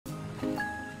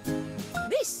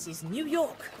This is New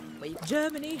York, where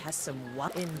Germany has some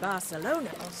in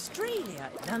Barcelona, Australia.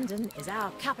 London is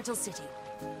our capital city.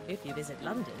 If you visit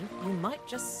London, you might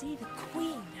just see the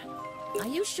Queen. Are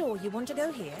you sure you want to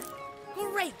go here?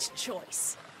 Great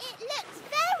choice. It looks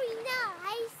very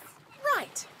nice.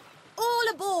 Right. All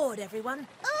aboard, everyone.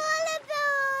 All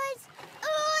aboard!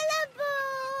 All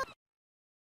aboard!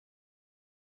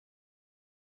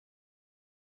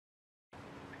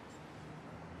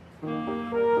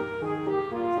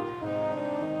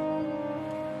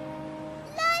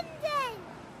 London!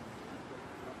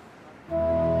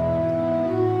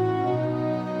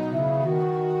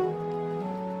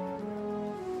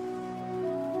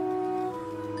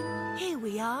 Here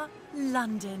we are,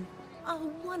 London, our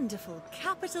wonderful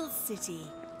capital city.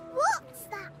 What's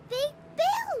that big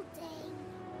building?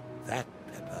 That,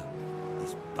 Peppa,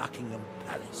 is Buckingham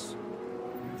Palace.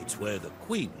 It's where the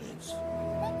Queen lives.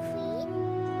 The Queen?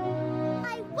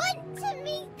 I want to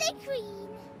meet the Queen.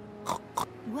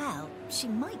 Well, she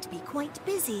might be quite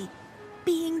busy,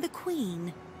 being the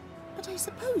Queen. But I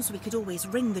suppose we could always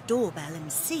ring the doorbell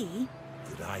and see.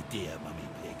 Good idea, Mummy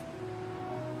Pig.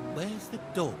 Where's the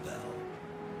doorbell?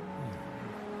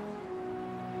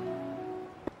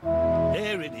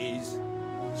 There it is.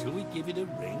 Shall we give it a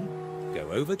ring?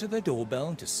 Go over to the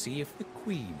doorbell to see if the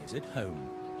Queen is at home.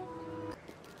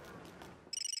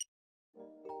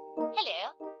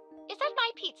 Hello. Is that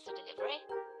my pizza delivery?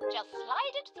 Just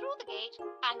slide it through the gate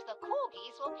and the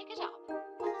corgis will pick it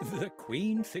up. The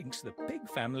Queen thinks the Pig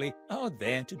family are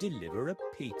there to deliver a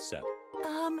pizza.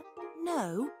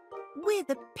 No. We're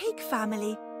the Pig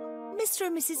family. Mr.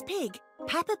 and Mrs. Pig,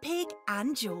 Peppa Pig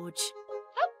and George.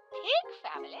 The Pig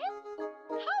family?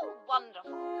 How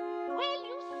wonderful. Well,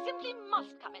 you simply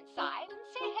must come inside and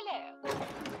say hello.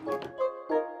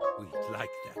 We'd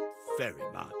like that very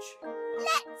much.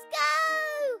 Let's go!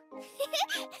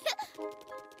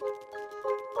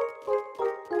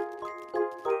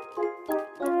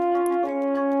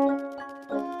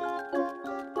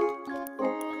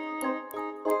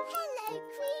 Hello,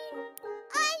 Queen.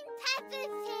 I'm Peppa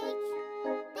Pig.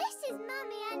 This is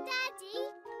Mummy and Daddy.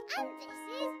 And this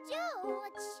is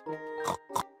George.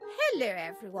 Hello,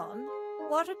 everyone.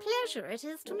 What a pleasure it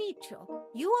is to meet you.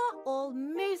 You are all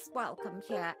most welcome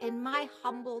here in my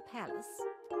humble palace.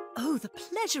 Oh, the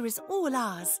pleasure is all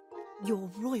ours, Your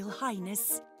Royal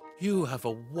Highness. You have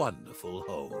a wonderful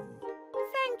home.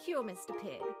 Thank you, Mr.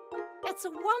 Pig. It's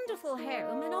a wonderful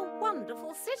home in a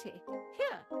wonderful city.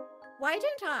 Here, why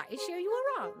don't I show you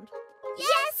around?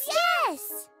 Yes,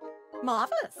 yes!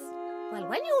 Marvellous. Well,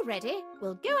 when you're ready,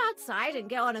 we'll go outside and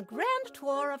go on a grand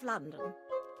tour of London.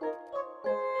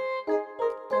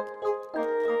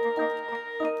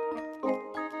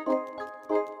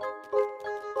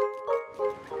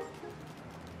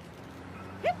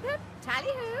 Hip, hip,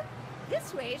 tally-ho.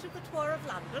 This way to the tour of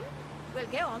London. We'll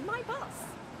go on my bus.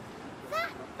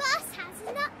 That bus has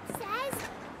an upstairs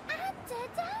and a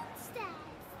downstairs.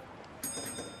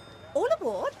 All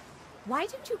aboard. Why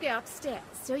don't you go upstairs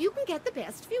so you can get the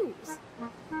best views?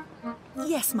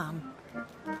 Yes, Mum.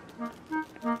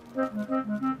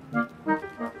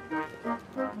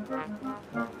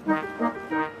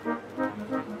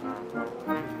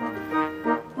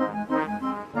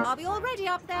 Are we all ready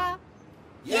up there?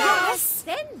 Yes!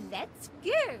 Then let's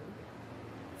go.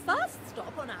 First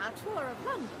stop on our tour of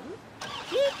London,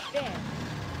 Big Ben.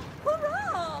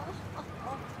 Hurrah!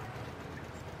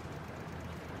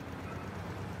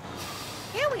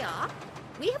 Here we are.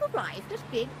 We have arrived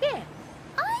at Big Ben.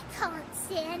 I can't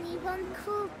see anyone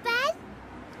called Ben.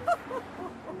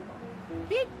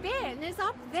 Big Ben is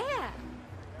up there.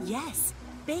 Yes,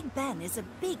 Big Ben is a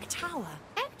big tower.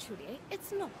 Actually,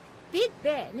 it's not. Big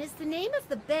Ben is the name of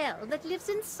the bell that lives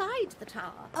inside the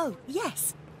tower. Oh,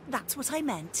 yes, that's what I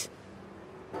meant.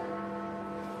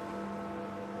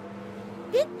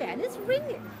 Big Ben is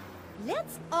ringing.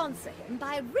 Let's answer him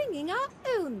by ringing our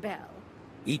own bell.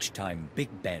 Each time Big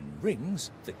Ben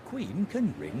rings, the Queen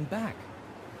can ring back.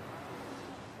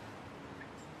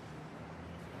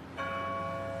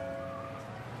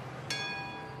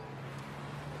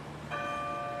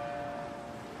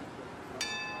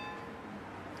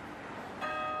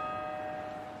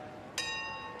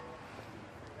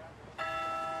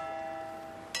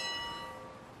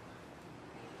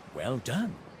 Well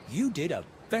done. You did a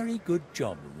very good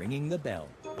job ringing the bell.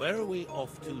 Where are we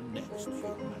off to next,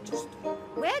 Your Majesty?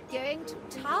 We're going to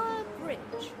Tower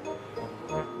Bridge.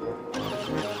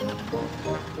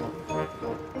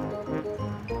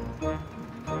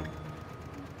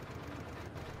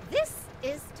 This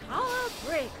is Tower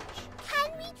Bridge.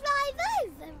 Can we drive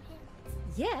over it?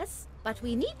 Yes, but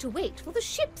we need to wait for the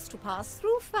ships to pass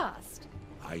through first.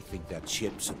 I think that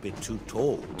ship's a bit too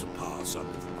tall to pass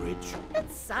under the bridge. It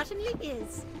certainly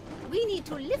is. We need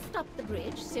to lift up the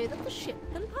bridge so that the ship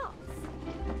can pass.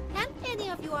 Can any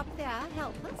of you up there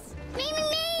help us?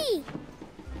 Me!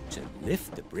 To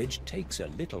lift the bridge takes a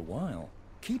little while.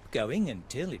 Keep going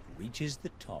until it reaches the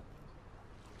top.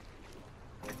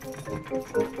 Well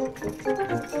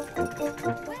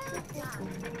done.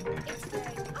 It's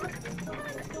going up and up.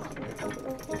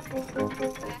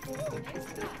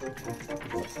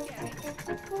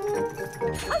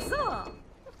 Huzzah!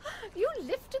 You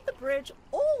lifted the bridge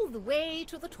all the way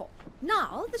to the top.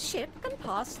 Now the ship can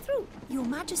pass through. Your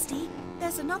Majesty,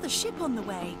 there's another ship on the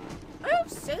way. Oh,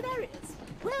 so there is.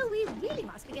 Well, we really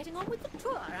must be getting on with the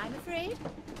tour, I'm afraid.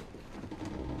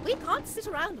 We can't sit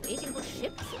around waiting for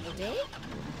ships all day.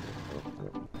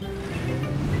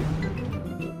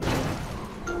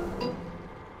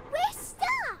 We're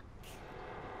stuck!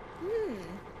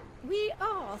 We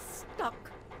are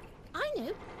stuck. I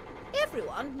know.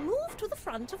 Everyone move to the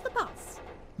front of the bus.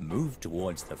 Move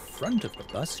towards the front of the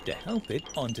bus to help it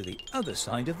onto the other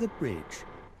side of the bridge.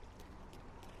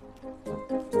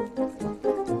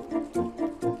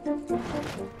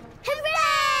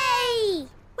 Hooray!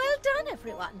 Well done,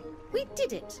 everyone. We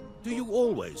did it. Do you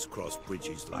always cross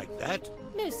bridges like that?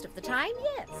 Most of the time,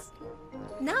 yes.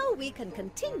 Now we can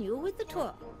continue with the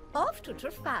tour. Off to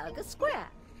Trafalgar Square.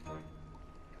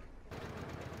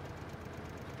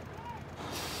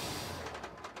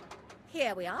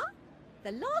 Here we are.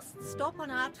 The last stop on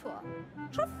our tour.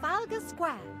 Trafalgar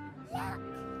Square. Look!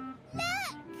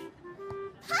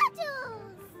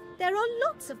 Puddles! There are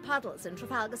lots of puddles in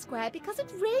Trafalgar Square because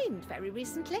it rained very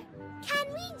recently. Can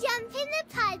we jump in the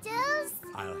puddles?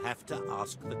 I'll have to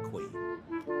ask the Queen.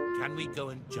 Can we go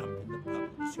and jump in the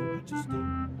puddles, Your Majesty?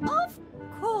 Of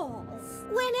course.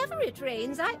 Whenever it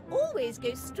rains, I always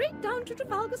go straight down to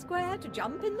Trafalgar Square to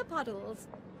jump in the puddles.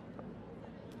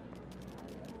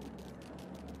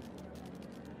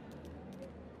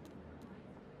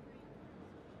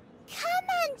 Come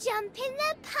and jump in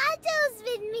the puddles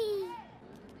with me.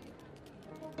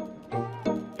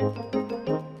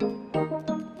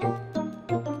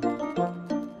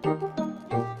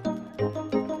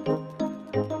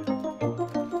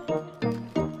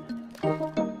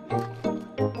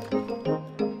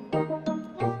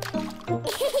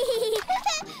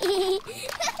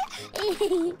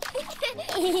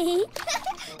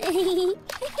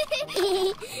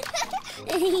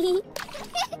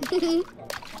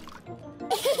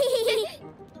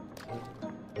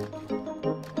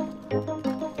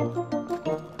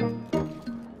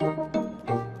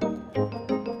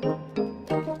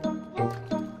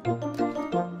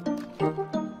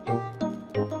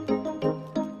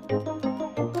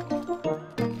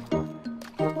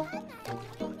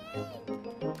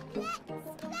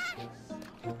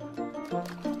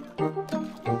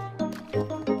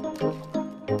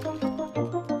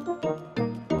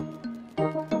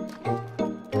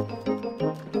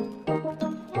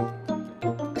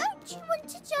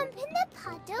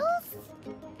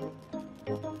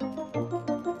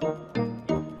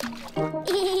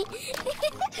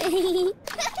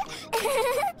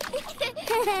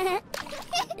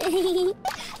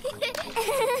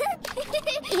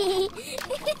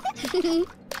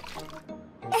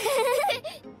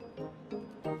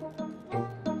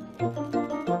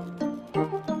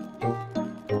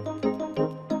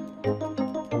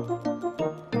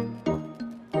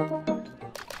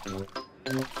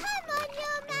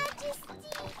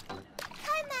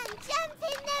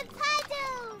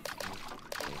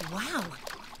 Wow,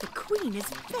 the Queen is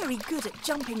very good at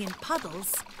jumping in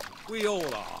puddles. We all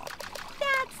are.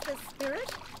 That's the spirit.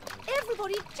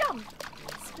 Everybody jump.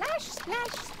 Splash,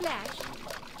 splash, splash.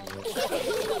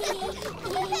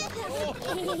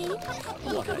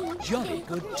 What a jolly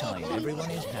good time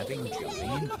everyone is having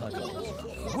jumping in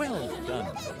puddles. Well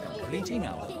done for completing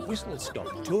our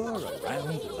whistle-stop tour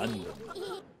around London.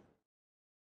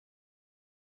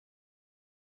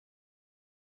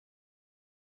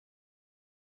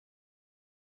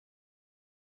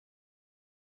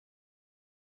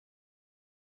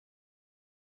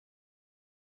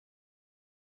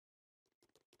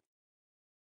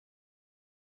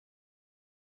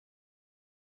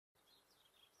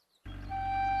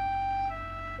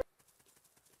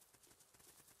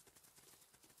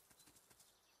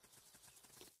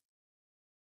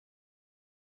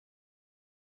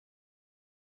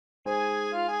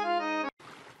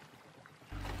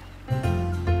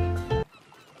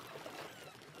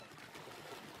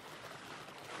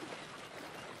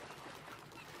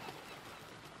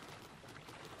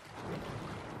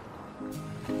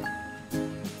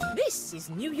 This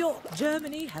is New York.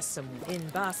 Germany has some in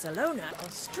Barcelona.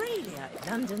 Australia.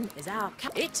 London is our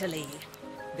Italy.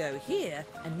 Go here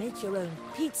and make your own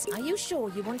pizza. Are you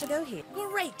sure you want to go here?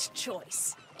 Great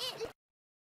choice.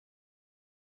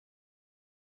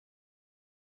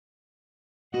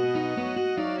 Italy!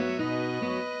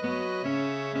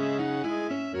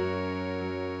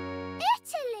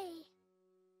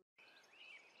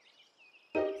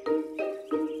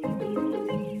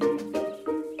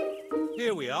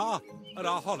 Here we are, at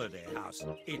our holiday house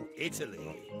in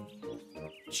Italy.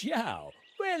 Ciao,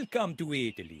 welcome to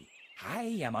Italy.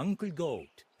 I am Uncle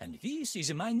Goat, and this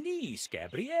is my niece,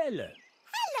 Gabriella.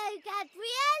 Hello,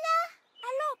 Gabriella.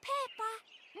 Hello, Peppa.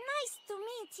 Nice to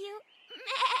meet you.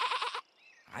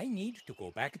 I need to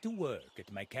go back to work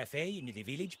at my cafe in the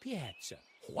village piazza.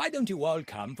 Why don't you all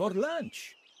come for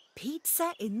lunch?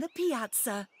 Pizza in the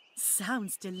piazza.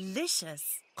 Sounds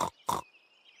delicious.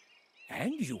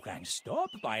 And you can stop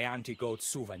by Auntie Goat's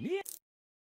souvenir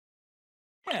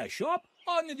shop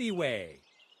on the way.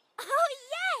 Oh,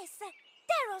 yes!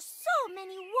 There are so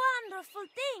many wonderful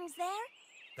things there.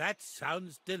 That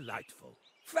sounds delightful.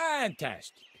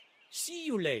 Fantastic. See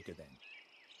you later then.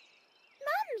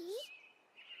 Mummy,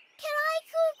 can I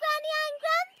call Granny and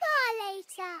Grandpa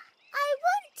later? I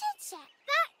want to check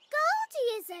that Goldie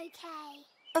is okay.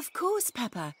 Of course,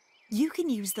 Peppa. You can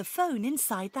use the phone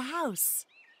inside the house.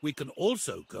 We can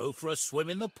also go for a swim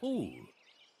in the pool.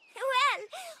 Well,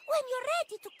 when you're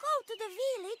ready to go to the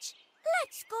village,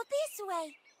 let's go this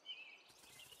way.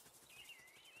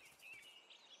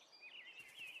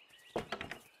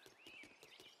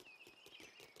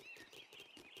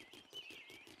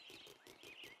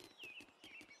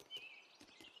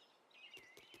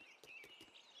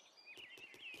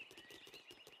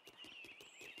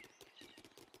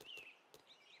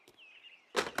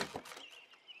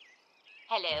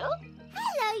 Hello?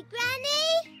 Hello,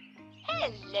 Granny.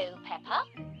 Hello, Peppa.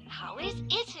 How is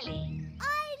Italy?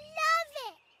 I love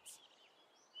it.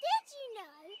 Did you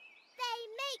know they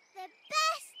make the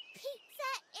best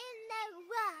pizza in the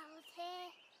world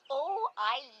here? Oh,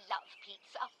 I love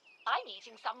pizza. I'm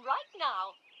eating some right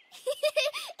now.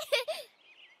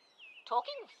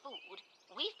 Talking of food,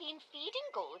 we've been feeding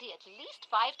Goldie at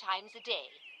least 5 times a day.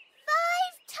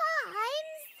 5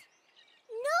 times?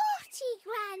 Naughty,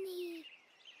 Granny.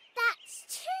 That's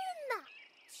too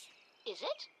much. Is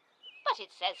it? But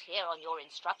it says here on your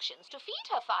instructions to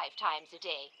feed her 5 times a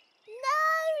day.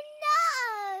 No!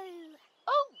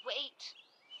 Oh, wait.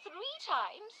 3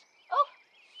 times? Oh,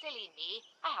 silly me.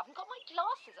 I haven't got my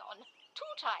glasses on. 2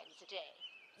 times a day.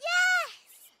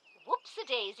 Yes!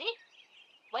 Whoops-a-daisy.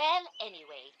 Well,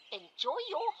 anyway, enjoy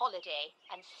your holiday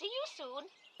and see you soon.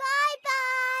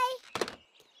 Bye-bye.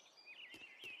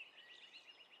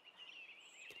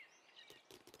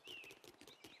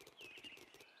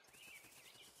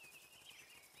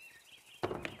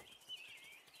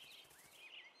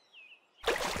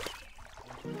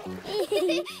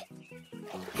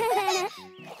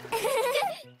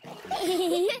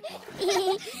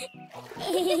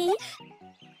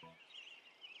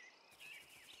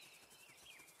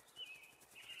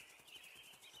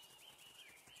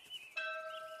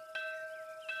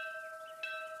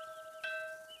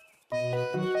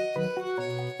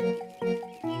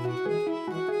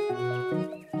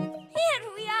 Here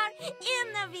we are in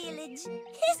the village.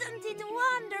 Isn't it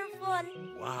wonderful?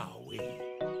 Wowee.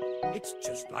 It's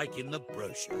just like in the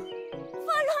brochure.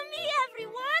 Follow me,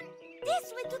 everyone. This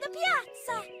way to the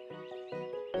piazza.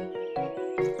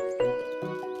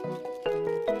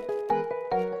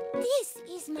 This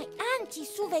is my auntie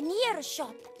souvenir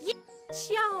shop.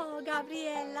 Ciao,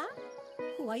 Gabriella.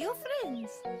 Who are your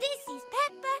friends? This is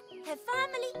Peppa, her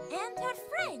family, and her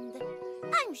friend.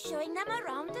 I'm showing them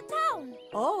around the town.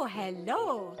 Oh,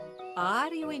 hello.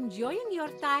 Are you enjoying your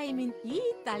time in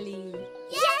Italy?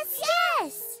 Yes!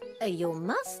 You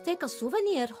must take a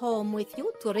souvenir home with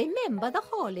you to remember the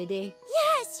holiday.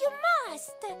 Yes, you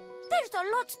must. There's a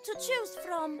lot to choose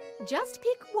from. Just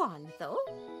pick one, though.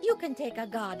 You can take a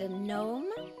garden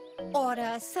gnome or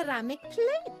a ceramic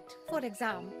plate, for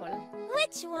example.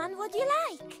 Which one would you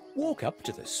like? Walk up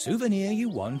to the souvenir you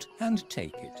want and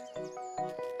take it.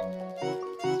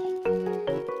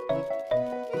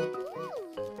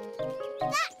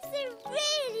 That's a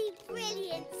really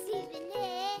brilliant souvenir.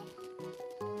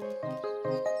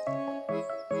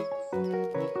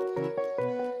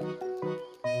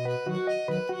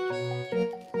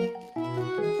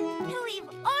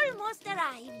 We've almost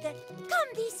arrived. Come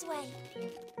this way.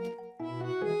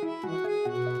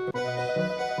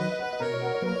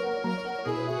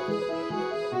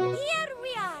 Here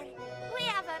we are. We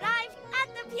have arrived at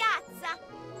the piazza.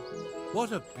 What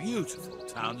a beautiful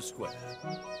town. town square.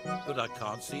 But I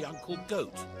can't see Uncle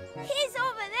Goat. He's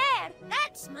over there.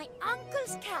 That's my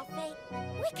uncle's cafe.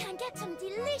 We can get some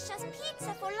delicious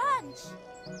pizza for lunch.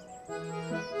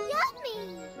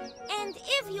 Yummy! And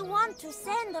if you want to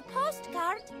send a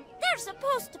postcard, there's a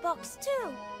post box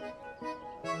too.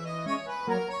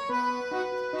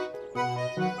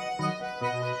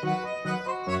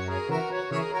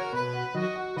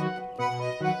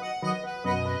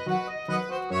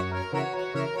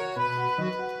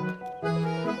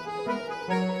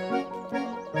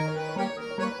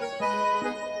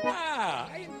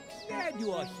 I'm glad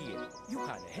you are here. You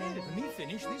can help me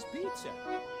finish this pizza.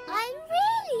 I'm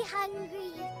really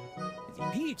hungry. The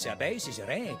pizza base is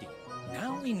ready.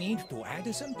 Now we need to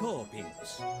add some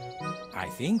toppings. I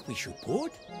think we should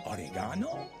put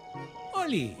oregano,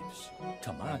 olives,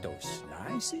 tomato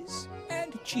slices,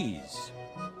 and cheese.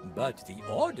 But the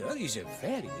order is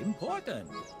very important.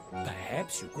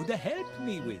 Perhaps you could help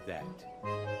me with that.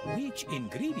 Which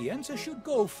ingredients should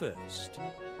go first?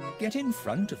 Get in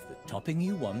front of the topping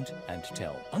you want and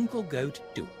tell Uncle Goat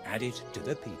to add it to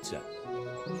the pizza.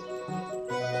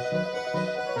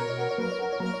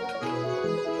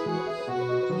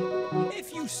 A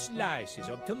few slices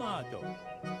of tomato.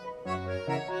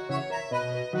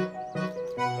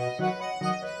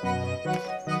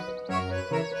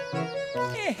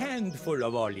 A handful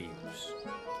of olives.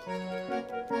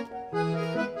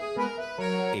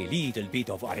 A little bit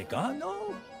of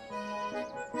oregano.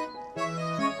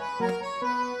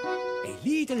 A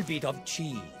little bit of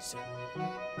cheese.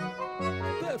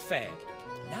 Perfect.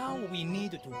 Now we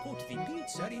need to put the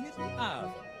pizza in the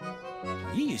oven.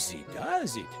 Easy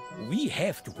does it. We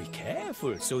have to be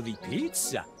careful so the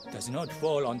pizza does not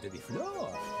fall onto the floor.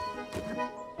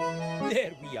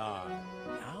 There we are.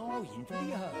 Now into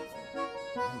the oven.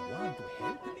 You want to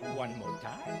help me one more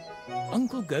time?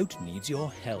 Uncle Goat needs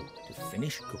your help to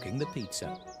finish cooking the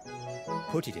pizza.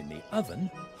 Put it in the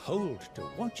oven, hold to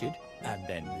watch it, and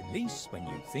then release when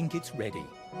you think it's ready.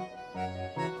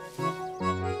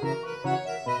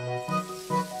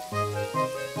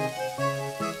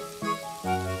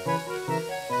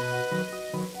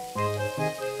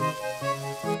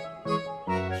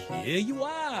 Here you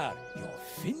are. You've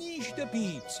finished the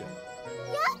pizza.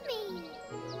 Yummy!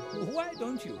 Why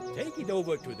don't you take it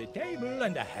over to the table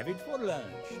and have it for lunch?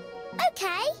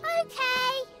 Okay.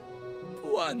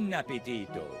 Buon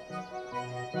appetito.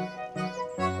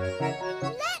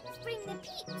 Let's bring the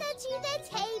pizza to the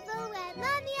table where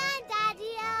Mummy and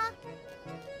Daddy are.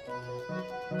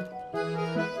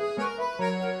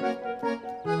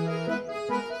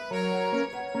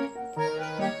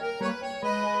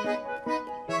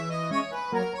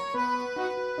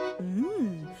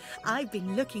 I've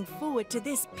been looking forward to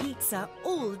this pizza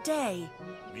all day.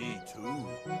 Me too.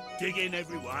 Dig in,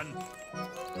 everyone.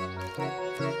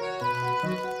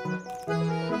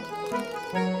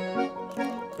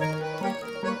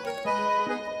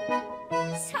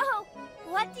 So,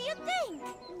 what do you think?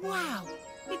 Wow,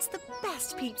 it's the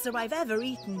best pizza I've ever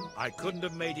eaten. I couldn't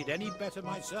have made it any better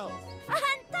myself.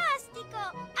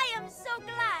 Fantastico! I am so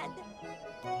glad.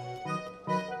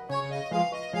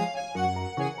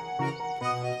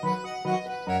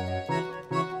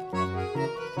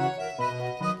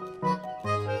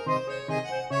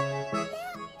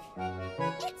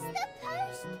 It's the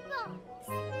post box.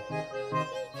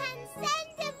 We can send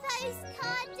a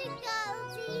postcard to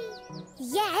Goldie.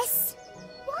 Yes.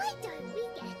 Why don't we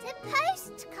get a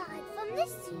postcard from the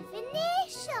souvenir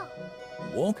shop?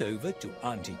 Walk over to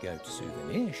Auntie Goat's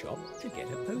souvenir shop to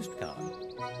get a postcard.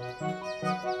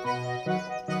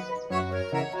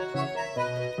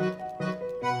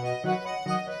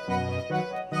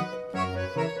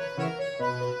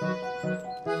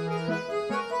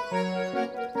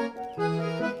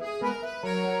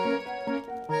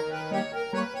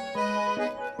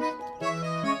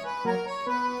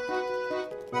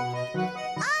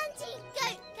 Auntie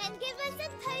Goat can give us a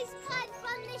postcard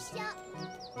from the shop.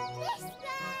 This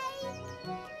way.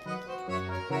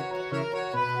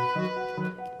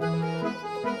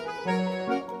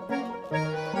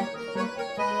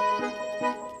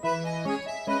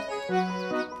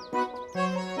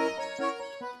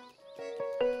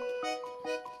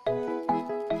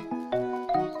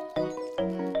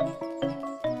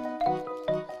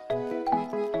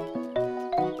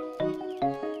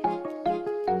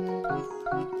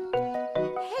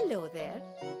 Hello there.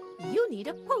 You need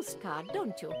a postcard,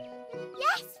 don't you?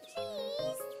 Yes,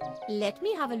 please. Let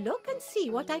me have a look and see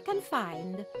what I can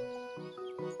find.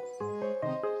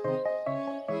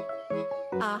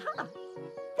 Aha!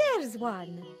 There's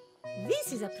one.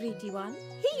 This is a pretty one.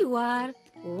 Here you are.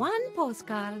 One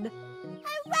postcard.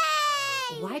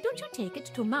 Hooray! Why don't you take it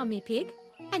to Mummy Pig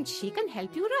and she can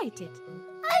help you write it?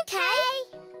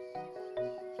 Okay.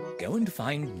 Go and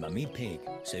find Mummy Pig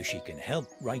so she can help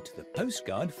write the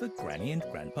postcard for Granny and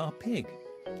Grandpa Pig.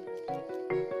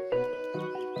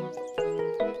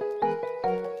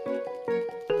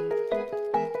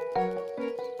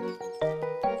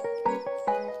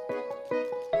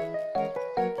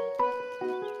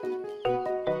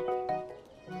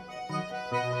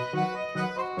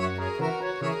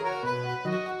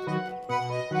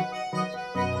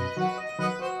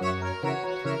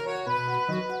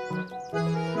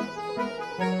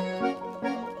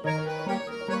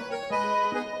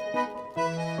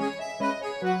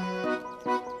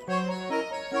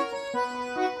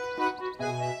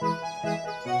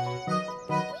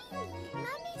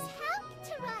 Mummy's help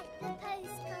to write the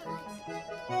postcard.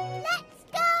 Let's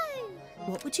go!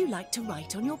 What would you like to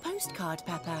write on your postcard,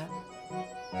 Peppa?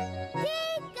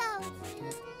 Dear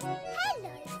Goldie, hello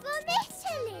from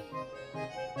Italy.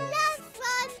 Love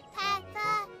from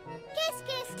Peppa. Kiss,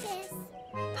 kiss, kiss.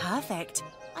 Perfect.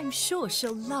 I'm sure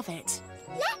she'll love it.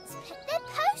 Let's put the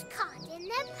postcard in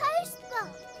the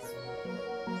postbox.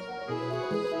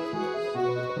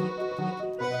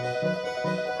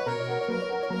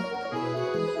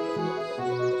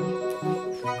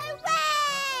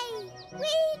 Hooray!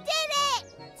 We did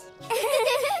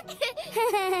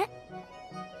it!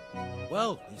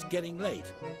 Well, it's getting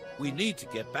late. We need to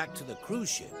get back to the cruise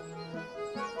ship.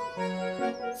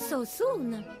 So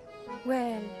soon?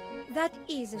 Well, that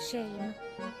is a shame.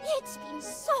 It's been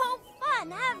so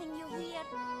fun having you here.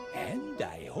 And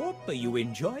I hope you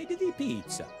enjoyed the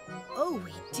pizza. Oh,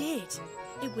 we did.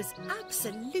 It was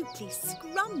absolutely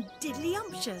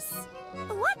scrum-diddly-umptious.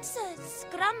 What's a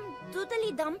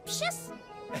scrum-doodly-dumptious?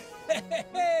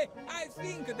 I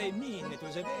think they mean it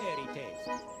was a very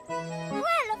tasty.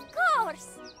 Well, of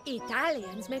course.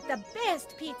 Italians make the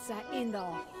best pizza in the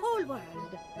whole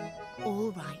world.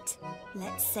 All right.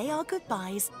 Let's say our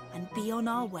goodbyes and be on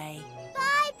our way.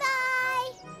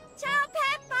 Bye-bye. Ciao,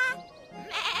 Peppa.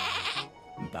 Meh.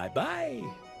 Bye-bye.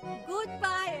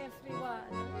 Goodbye, everyone.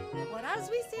 Or as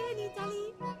we say in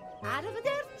Italy,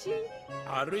 arrivederci.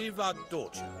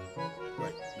 Arrivederci.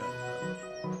 Wait, no.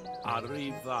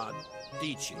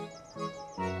 Arrivederci.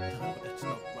 No, that's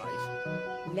not right.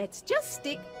 Let's just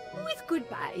stick with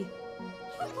goodbye.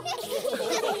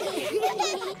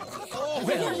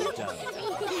 Well done.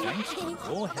 Thanks to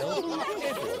your help,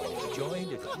 everyone enjoyed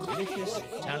a delicious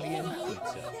Italian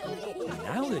pizza.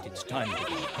 Now that it's time to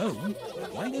go home,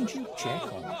 why don't you check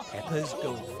on Peppa's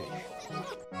goldfish?